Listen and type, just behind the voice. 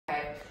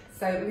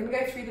So we're going to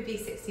go through the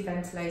V60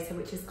 ventilator,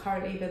 which is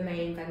currently the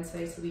main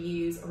ventilator we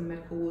use on the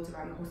medical wards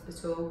around the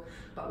hospital,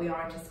 but we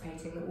are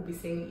anticipating that we'll be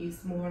seeing it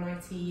used more on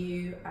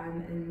ITU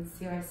and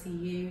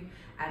CICU,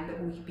 and that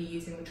we'll be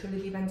using the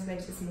trilogy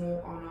ventilators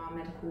more on our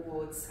medical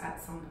wards at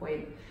some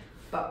point.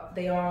 But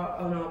they are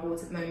on our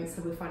wards at the moment,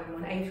 so we're finding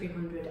them on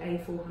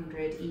A300,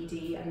 A400,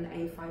 ED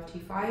and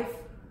A525.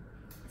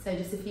 So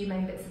just a few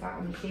main bits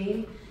about the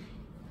machine.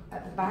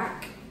 At the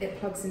back, it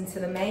plugs into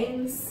the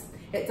mains.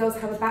 It does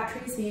have a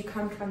battery, so you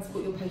can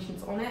transport your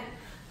patients on it.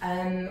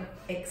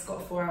 It's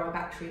got a 4-hour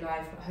battery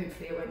life, but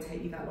hopefully it won't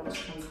take you that long to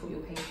transport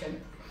your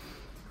patient.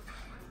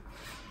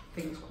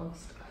 Fingers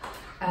crossed.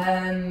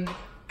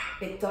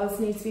 It does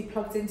need to be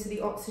plugged into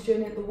the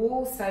oxygen at the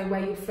wall, so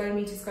where your flow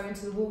meters go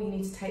into the wall, you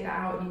need to take that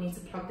out and you need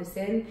to plug this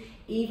in.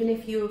 Even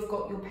if you have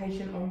got your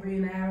patient on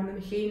room air on the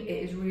machine,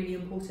 it is really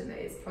important that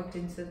it's plugged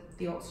into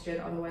the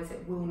oxygen, otherwise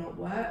it will not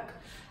work.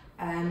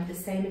 The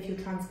same if you're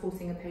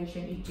transporting a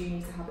patient, you do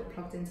need to have it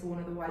plugged into one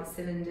of the white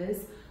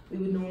cylinders. We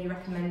would normally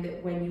recommend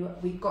it when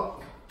we've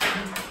got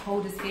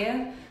holders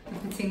here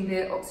for putting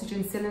the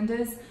oxygen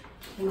cylinders.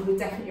 We would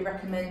definitely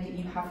recommend that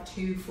you have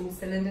 2 full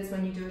cylinders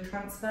when you do a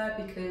transfer,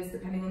 because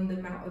depending on the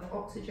amount of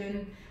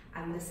oxygen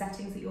and the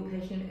settings that your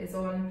patient is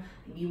on,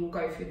 you will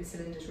go through the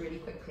cylinders really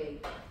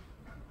quickly.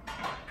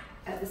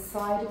 At the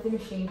side of the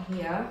machine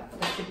here,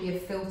 there should be a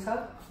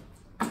filter.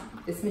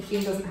 This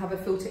machine doesn't have a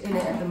filter in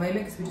it at the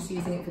moment because we're just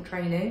using it for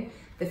training.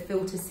 The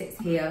filter sits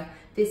here.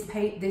 This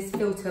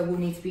filter will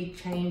need to be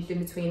changed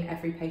in between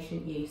every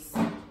patient use.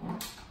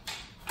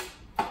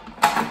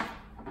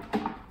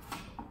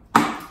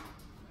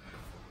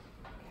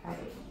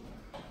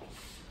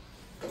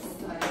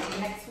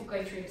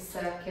 Go through the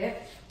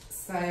circuit.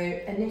 So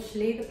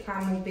initially the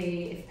plan will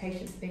be, if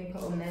patients are being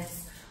put on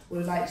this,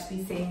 we'd like to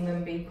be seeing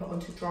them being put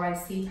onto dry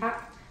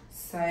cpap.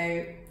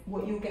 So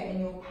what you'll get in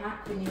your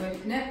pack when you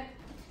open it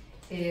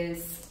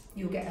is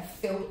you'll get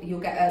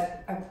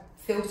a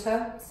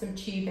filter, some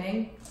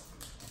tubing,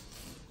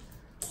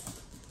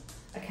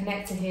 a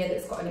connector here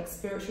that's got an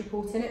expiratory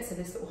port in it, so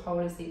this little hole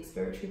is the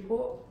expiratory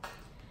port,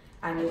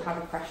 and you'll have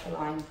a pressure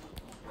line.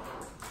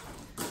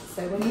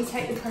 So when you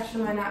take the pressure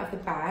line out of the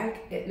bag,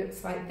 it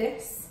looks like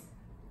this.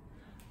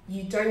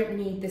 You don't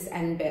need this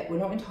end bit. We're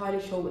not entirely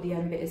sure what the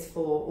end bit is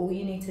for. All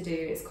you need to do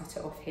is cut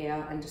it off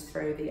here and just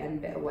throw the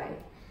end bit away.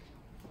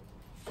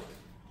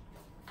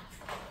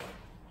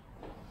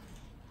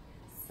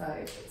 So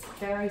it's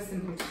very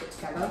simple to put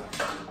together.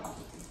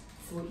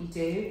 So what you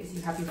do is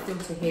you have your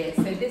filter here.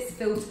 So this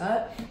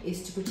filter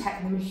is to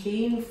protect the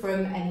machine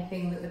from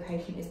anything that the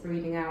patient is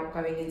breathing out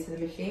going into the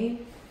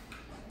machine.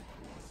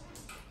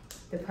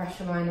 The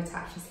pressure line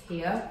attaches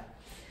here.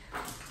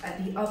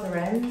 At the other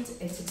end,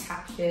 it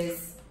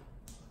attaches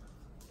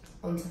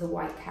onto the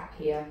white cap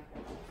here.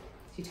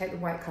 So you take the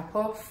white cap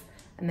off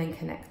and then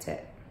connect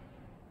it.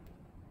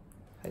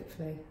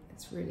 Hopefully,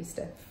 it's really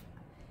stiff.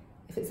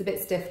 If it's a bit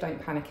stiff,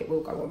 don't panic, it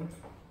will go on.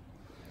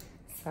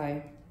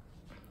 So,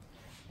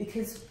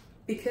 because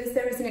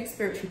there is an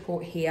expiratory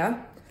port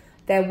here,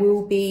 there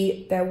will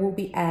be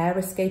air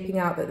escaping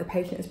out that the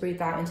patient has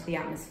breathed out into the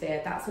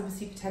atmosphere. That's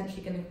obviously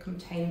potentially going to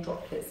contain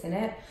droplets in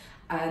it,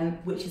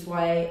 which is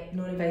why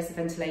non-invasive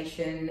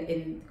ventilation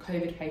in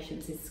COVID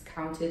patients is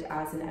counted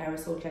as an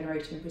aerosol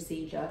generating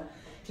procedure.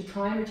 To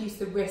try and reduce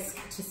the risk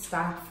to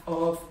staff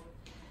of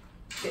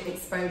the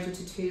exposure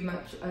to too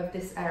much of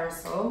this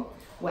aerosol,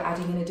 we're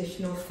adding an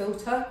additional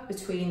filter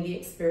between the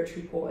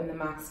expiratory port and the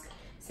mask.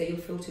 So your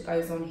filter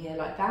goes on here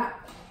like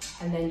that,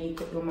 and then you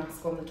put your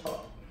mask on the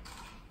top.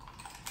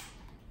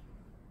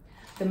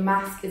 The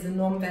mask is a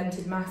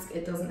non-vented mask,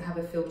 it doesn't have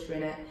a filter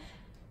in it.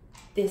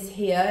 This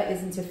here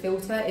isn't a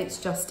filter,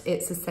 it's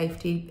a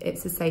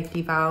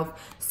safety valve.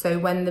 So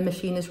when the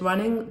machine is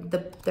running,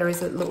 there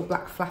is a little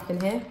black flap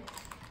in here,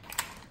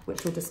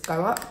 which will just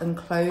go up and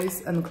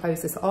close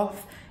this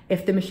off.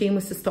 If the machine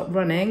was to stop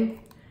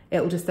running,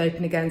 it will just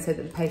open again so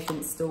that the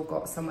patient's still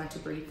got somewhere to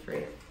breathe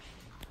through.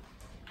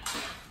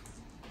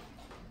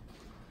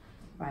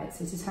 Right,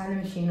 so to turn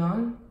the machine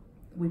on,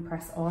 we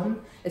press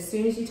on. As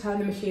soon as you turn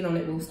the machine on,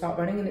 it will start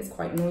running and it's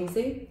quite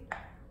noisy.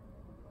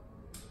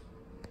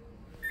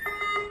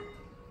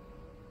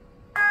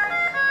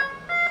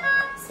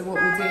 So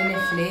what we'll do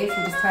initially is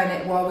we'll just turn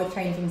it, while we're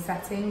changing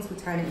settings, we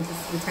tend to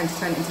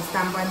turn it into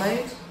standby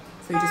mode.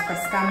 So we just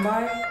press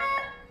standby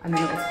and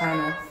then it will turn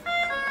off.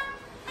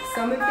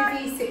 Some of the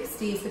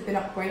V60s have been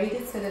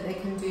upgraded so that they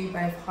can do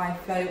both high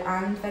flow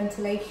and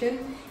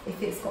ventilation.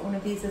 If it's got one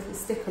of these little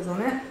stickers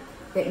on it,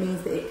 it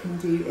means that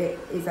it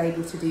is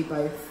able to do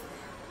both.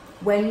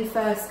 When you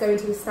first go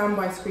into the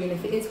standby screen,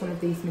 if it is one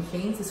of these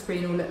machines, the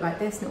screen will look like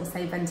this and it will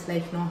say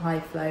ventilation or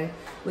high flow.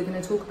 We're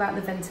going to talk about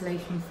the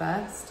ventilation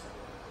first.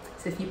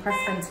 So if you press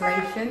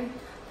ventilation,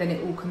 then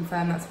it will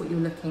confirm that's what you're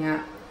looking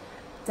at.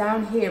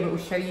 Down here, it will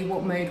show you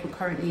what mode we're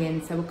currently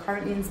in. So we're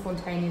currently in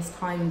spontaneous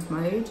timed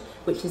mode,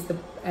 which is the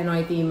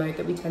NIV mode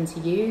that we tend to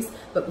use.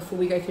 But before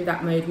we go through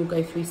that mode, we'll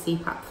go through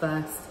CPAP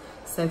first.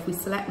 So if we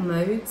select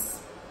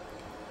modes,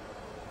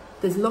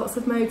 There's lots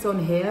of modes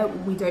on here.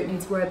 We don't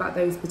need to worry about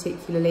those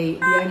particularly.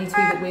 The only two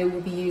that we will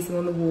be using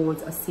on the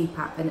wards are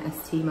CPAP and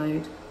ST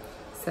mode.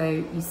 So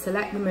you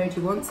select the mode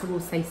you want, so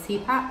we'll say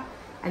CPAP,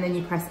 and then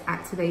you press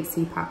activate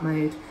CPAP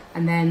mode,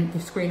 and then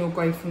the screen will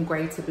go from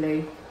grey to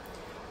blue.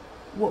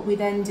 What we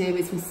then do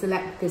is we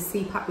select the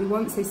CPAP we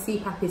want. So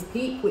CPAP is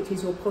PEEP, which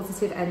is your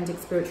positive end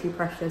expiratory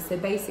pressure. So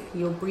basically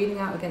you're breathing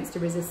out against a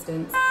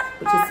resistance,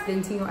 which is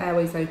splinting your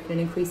airways open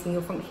and increasing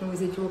your functional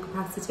residual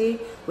capacity,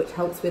 which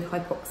helps with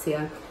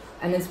hypoxia.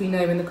 And as we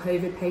know, in the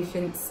COVID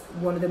patients,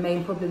 one of the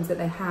main problems that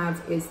they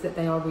have is that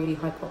they are really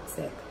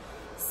hypoxic.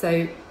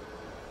 So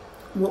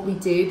what we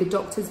do, the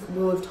doctors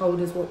will have told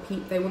us what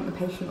PEEP they want the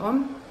patient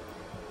on.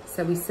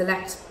 So we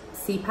select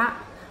CPAP,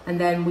 and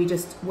then we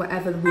just,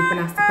 whatever we've been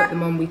asked to put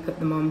them on, we put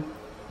them on.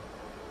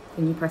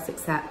 Then you press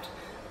accept.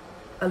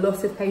 A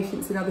lot of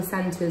patients in other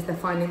centres, they're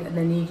finding that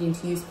they're needing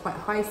to use quite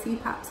high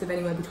CPAPs of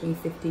anywhere between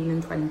 15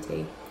 and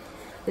 20.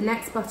 The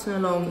next button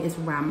along is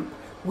ramp.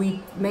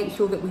 We make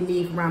sure that we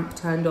leave ramp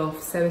turned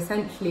off. So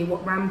essentially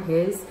what ramp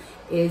is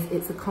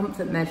it's a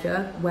comfort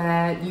measure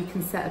where you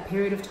can set a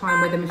period of time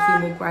where the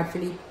machine will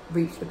gradually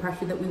reach the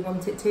pressure that we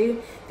want it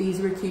to. These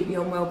are acutely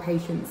unwell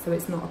patients, so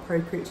it's not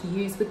appropriate to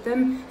use with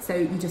them. So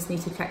you just need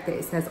to check that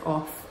it says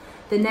off.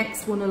 The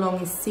next one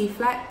along is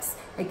C-Flex.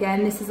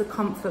 Again, this is a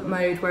comfort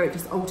mode where it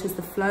just alters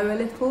the flow a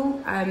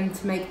little to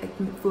make it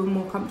feel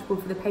more comfortable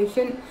for the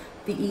patient.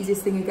 The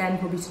easiest thing again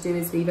probably to do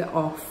is leave it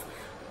off.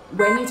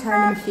 When you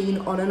turn the machine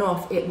on and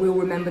off, it will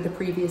remember the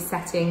previous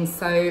settings.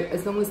 So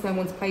as long as no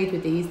one's played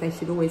with these, they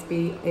should always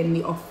be in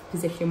the off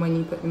position when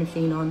you put the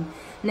machine on.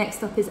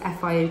 Next up is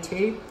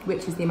FiO2,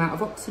 which is the amount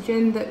of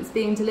oxygen that is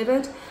being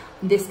delivered.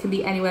 This can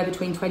be anywhere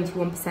between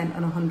 21%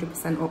 and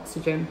 100%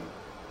 oxygen.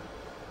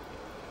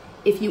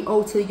 If you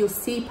alter your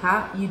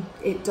CPAP,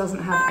 it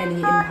doesn't have any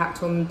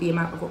impact on the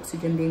amount of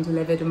oxygen being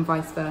delivered and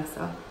vice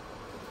versa.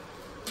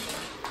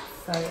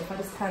 So if I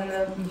just turn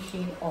the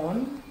machine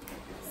on.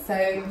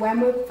 So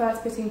when we're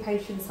first putting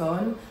patients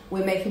on,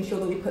 we're making sure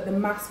that we put the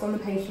mask on the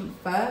patient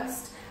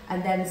first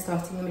and then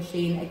starting the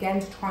machine, again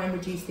to try and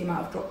reduce the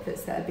amount of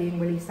droplets that are being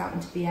released out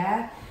into the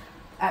air.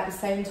 At the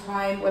same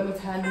time, when we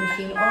turn the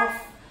machine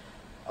off,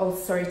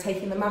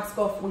 taking the mask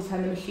off, we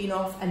turn the machine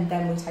off and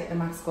then we take the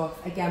mask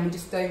off. Again, we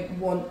just don't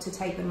want to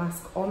take the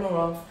mask on or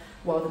off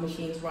while the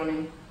machine's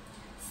running.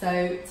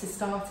 So to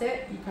start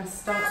it, you press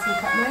start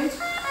CPAP mode.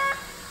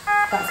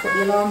 That's what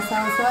the alarm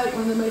sounds like.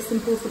 One of the most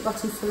important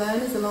buttons to learn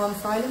is alarm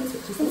silence,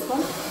 which is this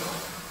one.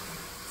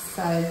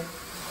 So,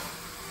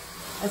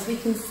 as we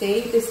can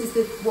see, this is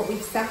what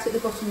we've set at the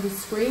bottom of the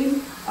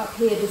screen. Up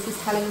here, this is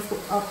telling us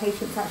what our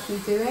patient's actually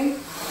doing.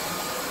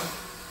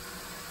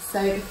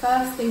 So the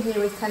first thing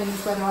here is telling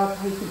us whether our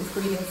patient is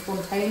breathing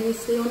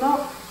spontaneously or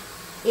not.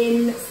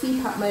 In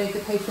CPAP mode, the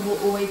patient will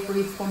always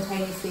breathe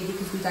spontaneously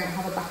because we don't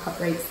have a backup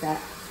rate set.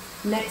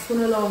 Next one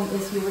along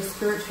is your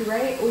respiratory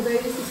rate. Although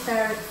this is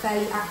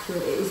fairly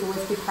accurate, it is always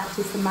good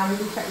practice to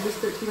manually check the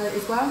respiratory rate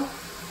as well.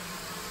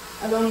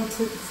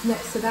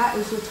 Next to that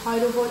is your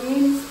tidal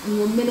volumes and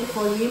your minute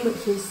volume,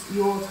 which is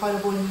your tidal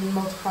volume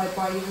multiplied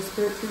by your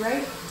respiratory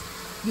rate.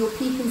 Your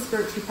peak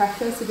inspiratory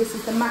pressure, so this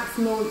is the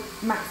maximum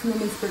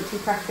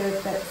inspiratory pressure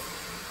that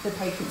the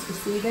patient's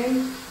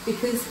receiving.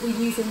 Because we're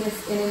using this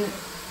in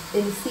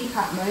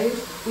CPAP mode,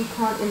 we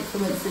can't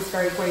influence this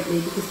very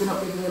greatly because we're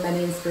not giving them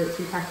any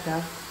inspiratory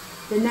pressure.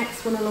 The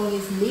next one along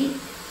is leak.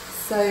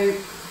 So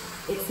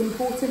it's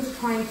important to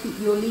try and keep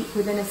your leak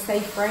within a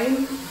safe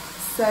range.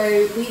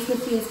 So these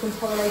machines can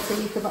tolerate a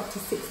leak of up to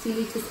 60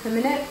 litres per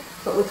minute,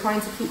 but we're trying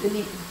to keep the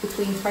leak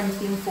between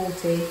 20 and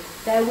 40.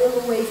 There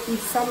will always be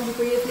some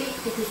degree of leak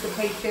because the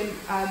patient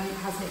has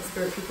an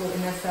expiratory fault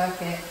in their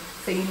circuit.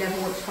 So you never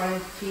want to try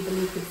and achieve a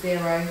leak of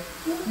 0.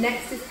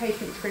 Next is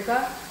patient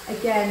trigger.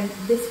 Again,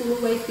 this will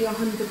always be 100%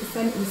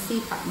 in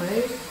CPAP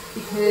mode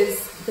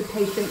because the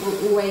patient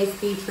will always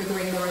be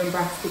triggering their own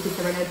breaths because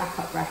there are no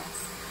backup breaths.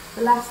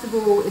 The last of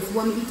all is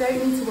one that you don't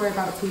need to worry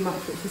about too much,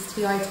 which is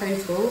TI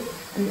total.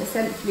 And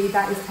essentially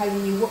that is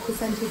telling you what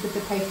percentage of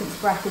the patient's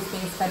breath is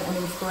being spent on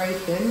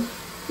inspiration.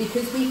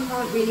 Because we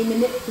can't really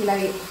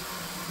manipulate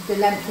the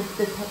length of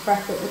the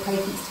breath that the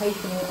patient's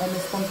taking in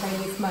the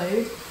spontaneous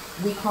mode,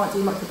 we can't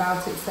do much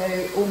about it, so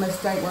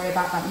almost don't worry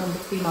about that number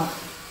too much.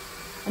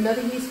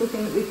 Another useful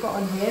thing that we've got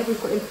on here,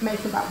 we've got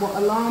information about what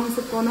alarms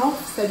have gone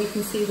off, so we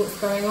can see what's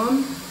going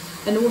on.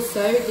 And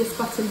also, this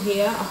button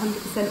here,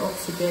 100%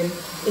 oxygen.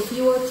 If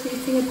you are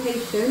treating a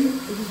patient,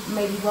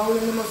 maybe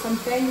rolling them or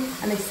something,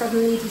 and they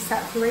suddenly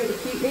desaturate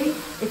acutely,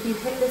 if you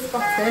hit this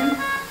button,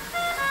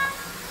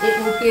 it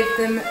will give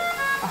them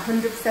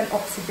 100%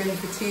 oxygen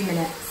for 2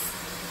 minutes.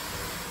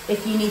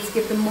 If you need to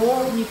give them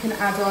more, you can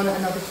add on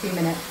another 2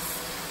 minutes.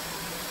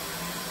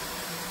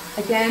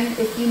 Again,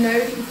 if you know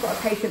that you've got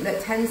a patient that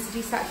tends to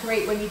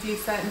desaturate when you do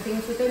certain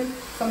things with them,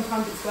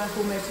 sometimes it's worth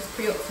almost just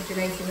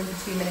pre-oxygenating them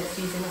for 2 minutes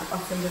using that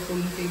button before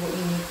you do what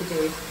you need to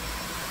do.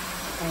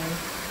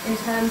 Okay. In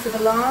terms of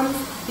alarms,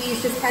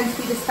 these just tend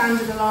to be the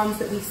standard alarms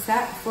that we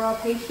set for our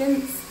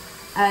patients.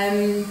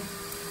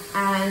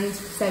 And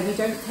so we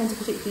don't tend to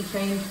particularly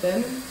change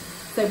them.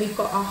 So we've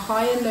got our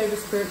high and low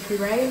respiratory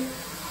rate,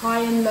 high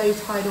and low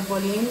tidal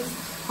volumes,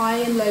 high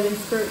and low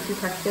inspiratory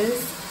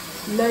pressures,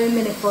 low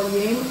minute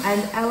volume,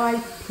 and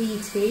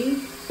LIPT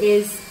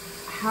is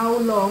how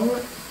long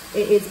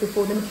it is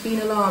before the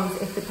machine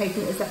alarms if the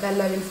patient is at their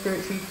low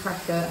inspiratory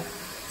pressure.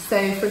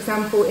 So for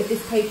example, if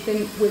this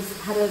patient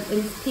had a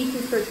peak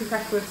inspiratory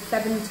pressure of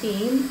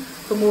 17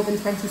 for more than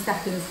 20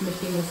 seconds, the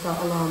machine will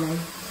start alarming.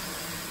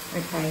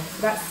 Okay,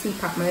 so that's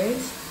CPAP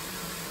mode.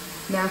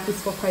 Now if we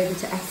swap over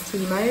to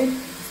ST mode,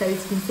 so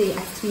as you can see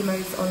ST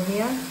mode's on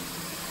here.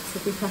 So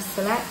if we press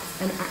select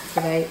and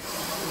activate,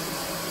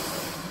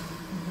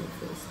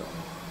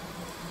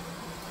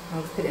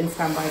 I'll just put it in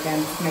standby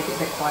again to make it a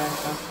bit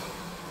quieter.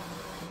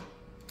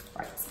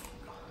 Right,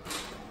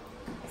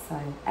 so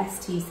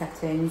ST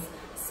settings.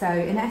 So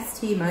in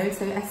ST mode,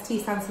 so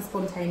ST stands for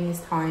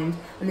spontaneous timed,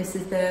 and this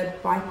is the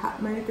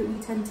BiPAP mode that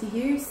we tend to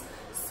use.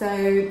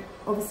 So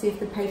obviously if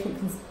the patient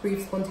can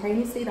breathe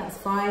spontaneously, that's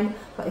fine,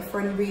 but if for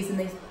any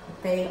reason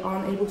they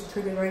aren't able to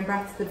trigger their own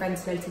breaths, the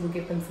ventilator will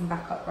give them some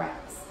backup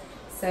breaths.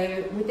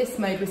 So with this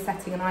mode, we're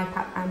setting an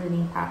IPAP and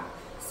an EPAP.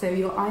 So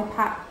your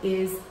IPAP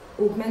is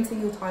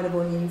augmenting your tidal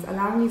volumes,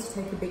 allowing you to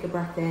take a bigger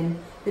breath in.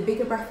 The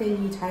bigger breath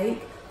in you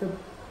take, the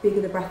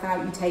bigger the breath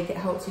out you take, it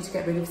helps you to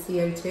get rid of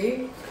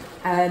CO2.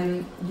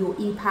 Your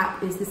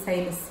EPAP is the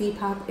same as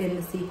CPAP in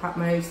the CPAP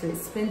mode, so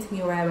it's splinting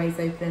your airways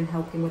open and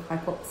helping with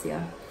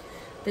hypoxia.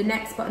 The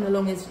next button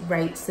along is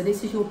rate. So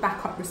this is your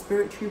backup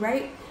respiratory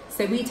rate.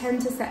 So we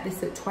tend to set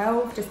this at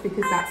 12 just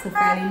because that's a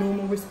fairly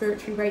normal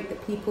respiratory rate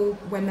that people,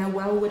 when they're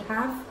well, would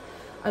have.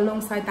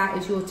 Alongside that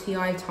is your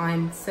TI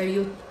time. So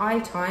your I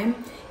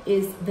time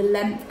is the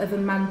length of a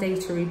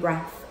mandatory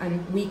breath,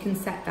 and we can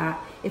set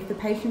that. If the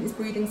patient is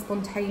breathing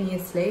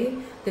spontaneously,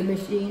 the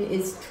machine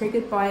is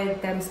triggered by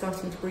them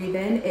starting to breathe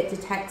in. It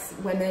detects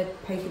when the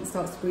patient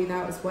starts to breathe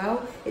out as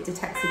well. It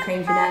detects a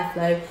change in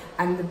airflow,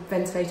 and the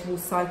ventilator will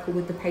cycle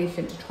with the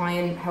patient to try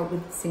and help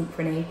with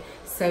synchrony.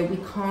 So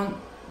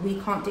we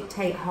can't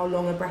dictate how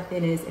long a breath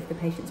in is if the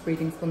patient's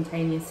breathing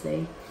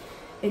spontaneously.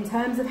 In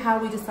terms of how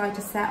we decide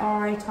to set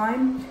our I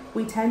time,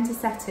 we tend to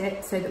set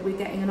it so that we're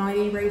getting an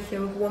IE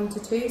ratio of 1 to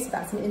 2, so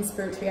that's an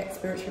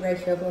inspiratory-expiratory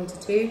ratio of 1 to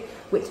 2,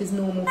 which is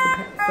normal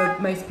for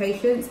most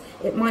patients.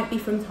 It might be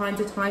from time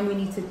to time we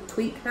need to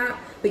tweak that,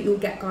 but you'll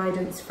get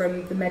guidance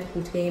from the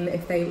medical team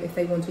if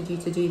they wanted you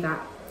to do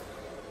that.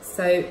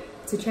 So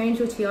to change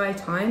your TI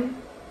time,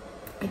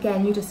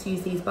 again, you just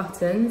use these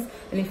buttons,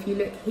 and if you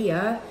look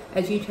here,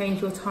 as you change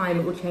your time,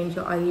 it will change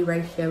your IE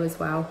ratio as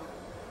well.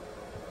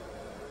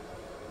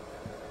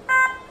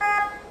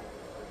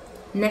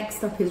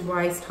 Next up is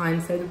rise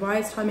time. So the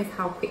rise time is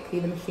how quickly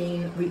the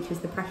machine reaches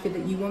the pressure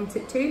that you want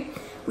it to.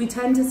 We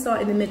tend to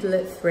start in the middle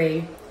at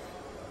 3.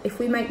 If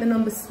we make the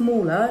number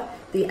smaller,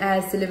 the air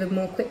is delivered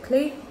more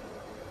quickly.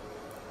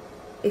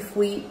 If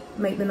we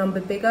make the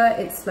number bigger,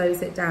 it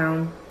slows it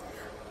down.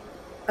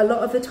 A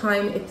lot of the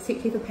time,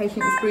 particularly if a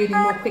patient is breathing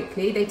more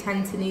quickly, they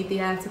tend to need the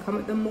air to come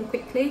at them more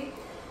quickly.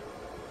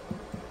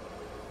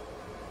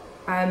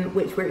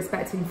 Which we're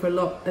expecting for a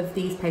lot of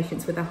these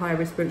patients with the higher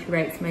respiratory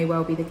rates may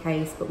well be the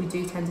case, but we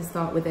do tend to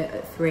start with it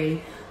at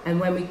 3. And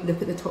when we look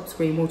at the top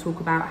screen, we'll talk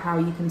about how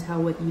you can tell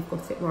whether you've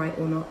got it right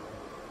or not.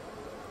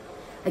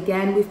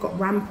 Again, we've got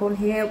ramp on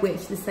here,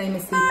 which the same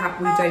as CPAP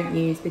we don't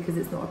use because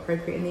it's not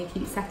appropriate in the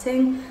acute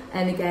setting.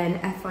 And again,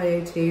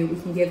 FiO2, we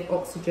can give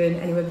oxygen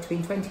anywhere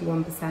between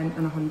 21%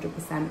 and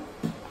 100%.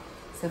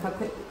 So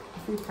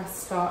if we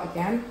press start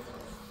again,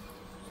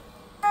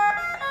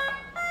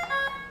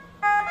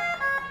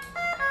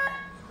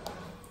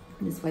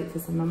 just wait for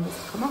some numbers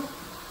to come up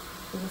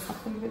for a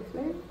second,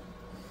 hopefully.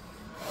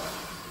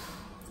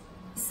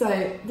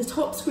 So the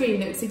top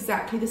screen looks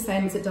exactly the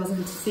same as it does in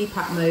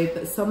CPAP mode,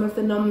 but some of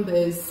the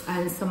numbers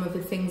and some of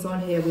the things on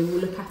here we will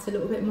look at a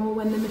little bit more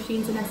when the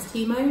machine's in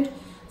ST mode.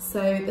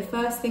 So the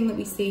first thing that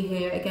we see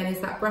here, again,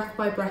 is that breath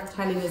by breath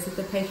telling us if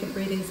the patient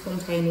breathing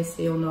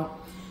spontaneously or not.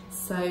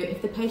 So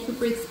if the patient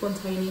breathes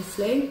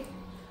spontaneously,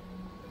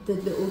 the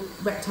little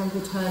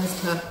rectangle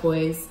turns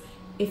turquoise.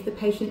 If the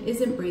patient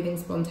isn't breathing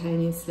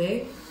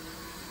spontaneously,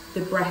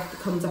 the breath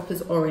comes up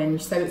as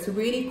orange. So it's a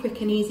really quick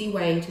and easy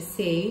way to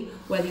see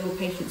whether your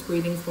patient's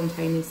breathing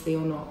spontaneously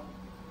or not.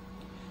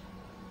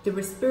 The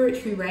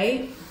respiratory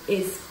rate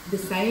is the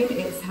same.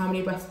 It's how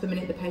many breaths per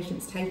minute the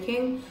patient's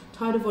taking.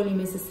 Tidal volume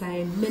is the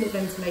same. Minute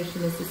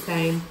ventilation is the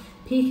same.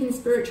 Peak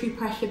inspiratory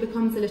pressure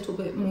becomes a little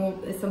bit more,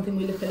 it's something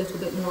we look a little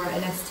bit more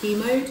at in ST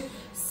mode.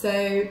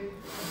 So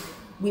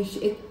we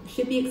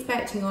should be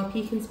expecting our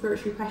peak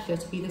inspiratory pressure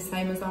to be the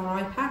same as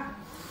our IPAP.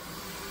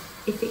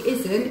 If it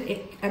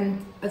isn't,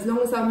 and as long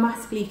as our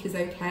mask leak is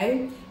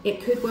okay,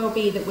 it could well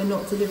be that we're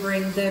not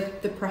delivering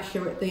the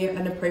pressure at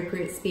an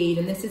appropriate speed,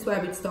 and this is where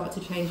we'd start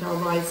to change our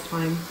rise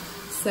time.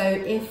 So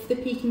if the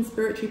peak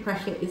inspiratory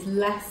pressure is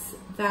less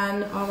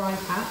than our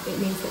IPAP, it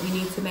means that we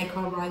need to make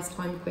our rise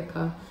time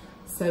quicker.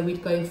 So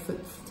we'd go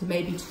to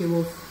maybe 2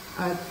 or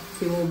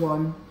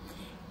 1.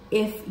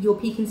 If your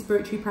peak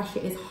inspiratory pressure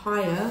is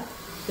higher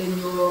than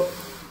your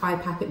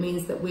IPAP, it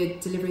means that we're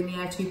delivering the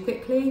air too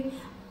quickly,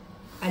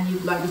 and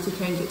you'd likely to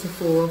change it to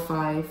 4 or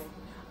 5.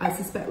 I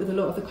suspect with a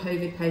lot of the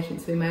COVID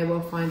patients, we may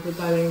well find we're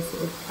going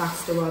sort of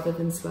faster rather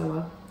than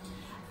slower.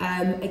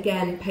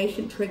 Again,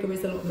 patient trigger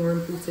is a lot more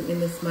important in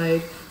this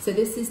mode. So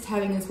this is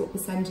telling us what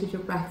percentage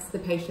of breaths the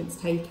patient's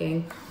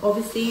taking.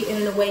 Obviously,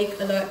 in an awake,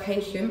 alert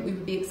patient, we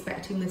would be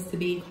expecting this to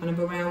be kind of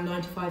around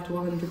 95 to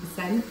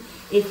 100%.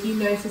 If you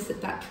notice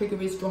that that trigger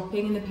is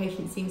dropping and the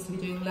patient seems to be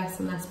doing less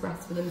and less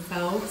breaths for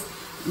themselves,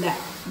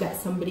 let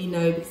somebody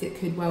know, because it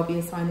could well be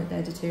a sign that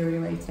they're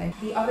deteriorating.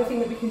 The other thing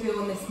that we can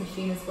do on this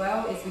machine as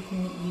well is we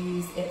can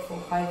use it for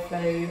high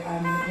flow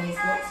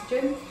nasal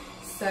oxygen.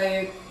 So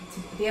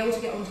to be able to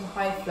get onto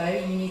high flow,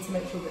 you need to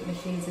make sure that the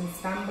machine is in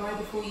standby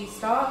before you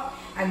start,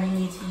 and you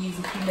need to use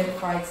a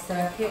humidified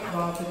circuit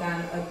rather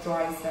than a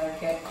dry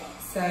circuit.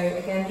 So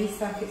again, these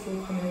circuits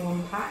all come in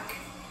one pack.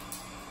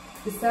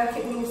 The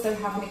circuit will also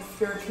have an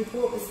expiratory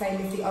port, the same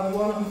as the other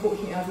one.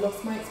 Unfortunately, I've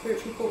lost my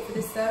expiratory port for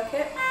this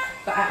circuit,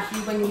 but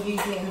actually when you're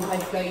using it in high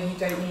flow, you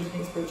don't need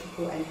an expiratory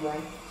port anyway.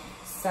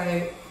 So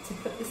to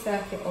put the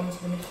circuit onto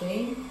the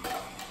machine,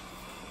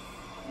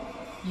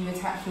 you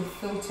attach your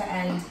filter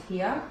end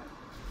here.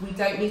 We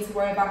don't need to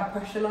worry about a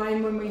pressure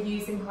line when we're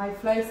using high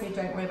flow, so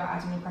don't worry about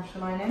adding a pressure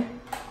line in.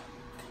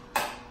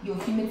 Your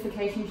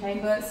humidification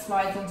chamber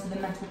slides onto the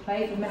metal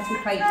plate. The metal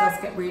plate does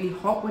get really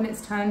hot when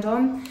it's turned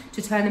on.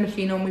 To turn the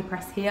machine on, we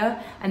press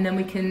here, and then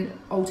we can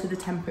alter the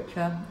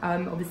temperature.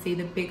 Obviously,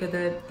 the bigger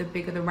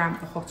the ramp,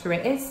 the hotter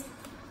it is.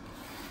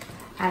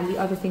 And the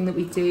other thing that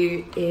we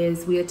do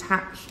is we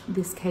attach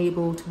this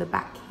cable to the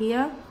back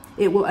here.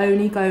 It will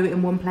only go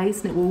in one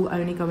place and it will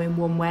only go in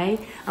one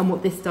way. And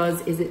what this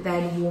does is it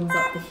then warms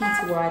up the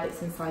heater wire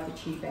that's inside the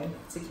tubing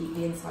to keep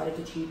the inside of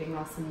the tubing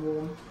nice and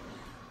warm.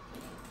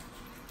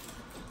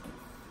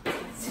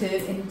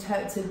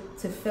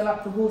 To fill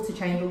up the water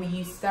chamber, we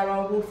use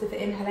sterile water for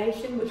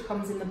inhalation, which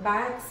comes in the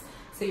bags.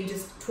 So you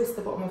just twist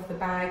the bottom of the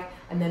bag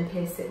and then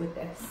pierce it with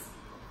this.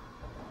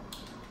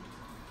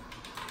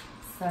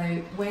 So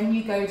when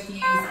you go to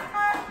use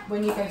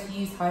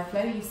high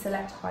flow, you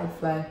select high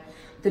flow.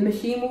 The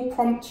machine will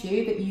prompt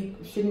you that you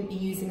shouldn't be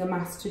using a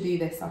mask to do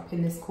this up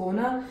in this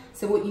corner.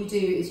 So what you do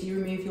is you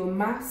remove your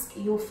mask,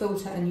 your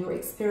filter and your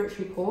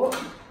expiratory port,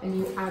 and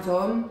you add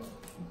on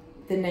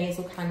the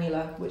nasal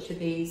cannula, which are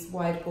these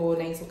wide bore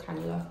nasal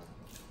cannula.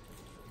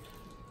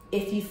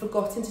 If you've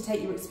forgotten to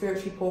take your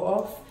expiratory port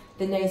off,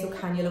 the nasal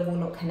cannula will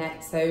not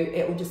connect, so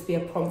it will just be a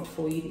prompt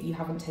for you that you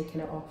haven't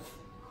taken it off.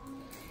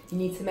 You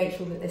need to make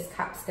sure that this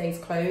cap stays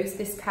closed.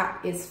 This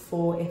cap is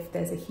for if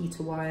there's a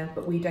heater wire,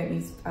 but we don't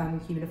use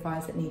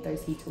humidifiers that need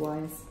those heater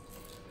wires.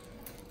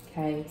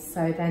 Okay,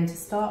 so then to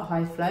start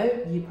high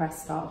flow, you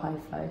press start high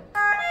flow.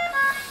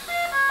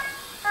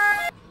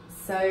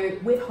 So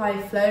with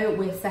high flow,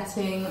 we're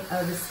setting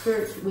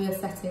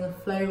a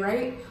flow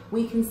rate.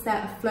 We can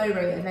set a flow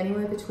rate of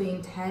anywhere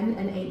between 10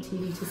 and 80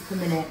 litres per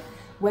minute.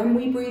 When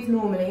we breathe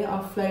normally,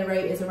 our flow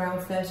rate is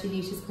around 30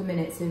 litres per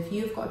minute. So if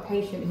you've got a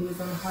patient who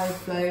is on high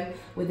flow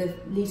with a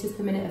litres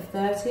per minute of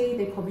 30,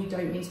 they probably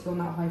don't need to be on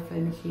that high flow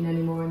machine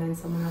anymore, and then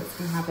someone else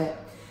can have it.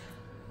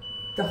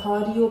 The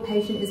harder your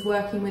patient is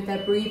working with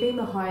their breathing,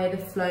 the higher the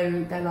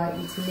flow they're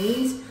likely to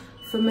need.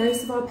 For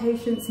most of our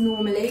patients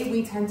normally,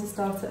 we tend to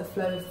start at a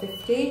flow of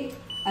 50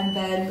 and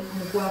then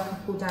kind of work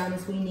up or down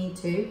as we need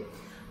to.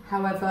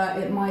 However,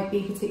 it might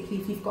be,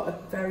 particularly if you've got a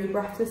very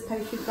breathless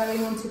patient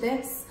going onto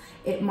this,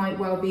 it might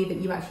well be that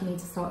you actually need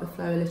to start the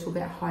flow a little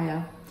bit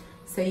higher.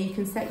 So you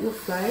can set your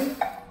flow.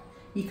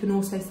 You can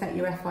also set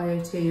your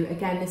FiO2.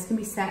 Again, this can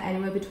be set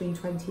anywhere between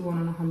 21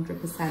 and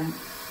 100%.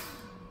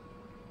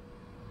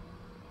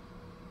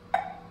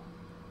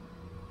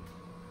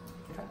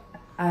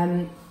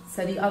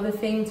 So the other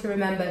thing to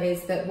remember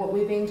is that what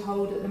we're being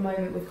told at the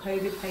moment with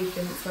COVID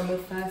patients, when we're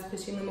first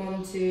putting them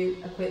onto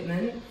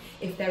equipment,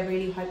 if they're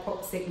really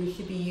hypoxic, we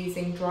should be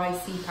using dry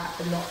cpap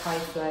and not high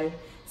flow.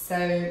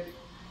 So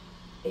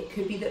it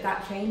could be that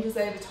that changes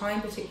over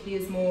time, particularly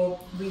as more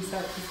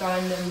research is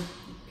done and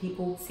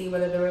people see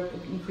whether there are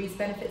increased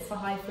benefits for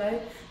high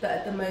flow. But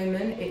at the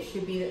moment, it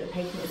should be that the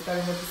patient is going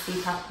onto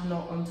cpap,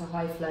 not onto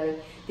high flow.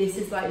 This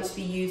is likely to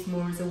be used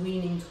more as a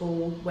weaning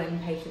tool when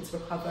patients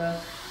recover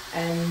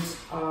and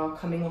are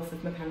coming off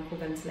of mechanical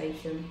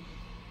ventilation.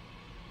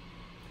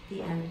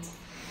 The end.